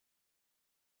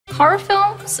Horror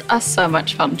films are so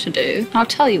much fun to do. I'll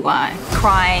tell you why.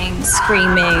 Crying,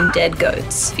 screaming, dead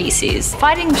goats, feces,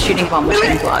 fighting, shooting,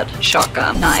 vomiting blood,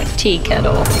 shotgun, knife, tea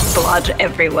kettle, blood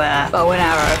everywhere, bow and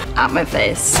arrow at my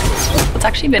face. It's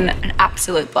actually been an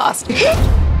absolute blast.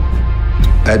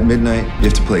 At midnight, you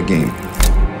have to play a game.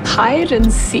 Hide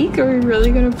and seek? Are we really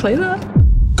gonna play that?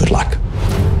 Good luck.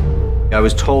 I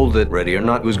was told that Ready or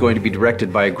Not was going to be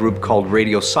directed by a group called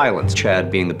Radio Silence, Chad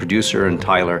being the producer and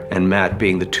Tyler and Matt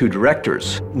being the two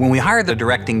directors. When we hired the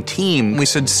directing team, we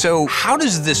said, so how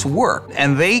does this work?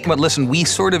 And they went, listen, we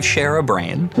sort of share a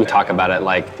brain. We talk about it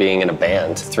like being in a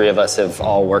band. Three of us have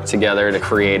all worked together to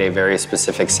create a very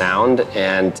specific sound,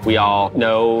 and we all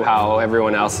know how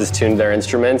everyone else has tuned their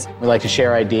instruments. We like to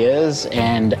share ideas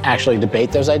and actually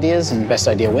debate those ideas, and best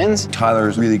idea wins.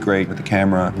 Tyler's really great with the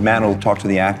camera. Matt will talk to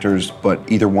the actors,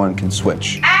 but either one can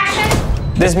switch.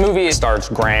 This movie starts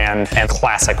grand and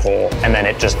classical, and then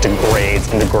it just degrades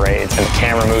and degrades, and the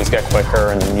camera moves get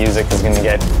quicker, and the music is gonna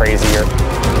get crazier.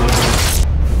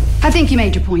 I think you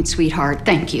made your point, sweetheart.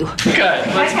 Thank you. Good,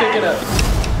 let's pick it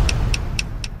up.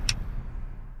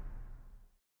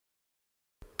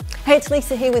 Hey, it's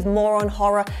Lisa here with more on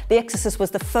horror. The Exorcist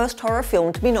was the first horror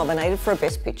film to be nominated for a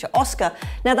Best Picture Oscar.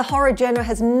 Now, the horror genre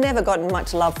has never gotten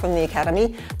much love from the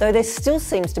Academy, though there still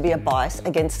seems to be a bias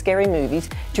against scary movies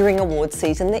during awards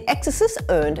season. The Exorcist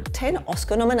earned 10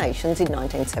 Oscar nominations in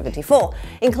 1974,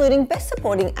 including Best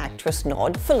Supporting Actress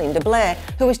nod for Linda Blair,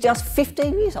 who was just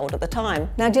 15 years old at the time.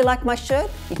 Now, do you like my shirt?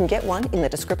 You can get one in the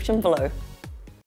description below.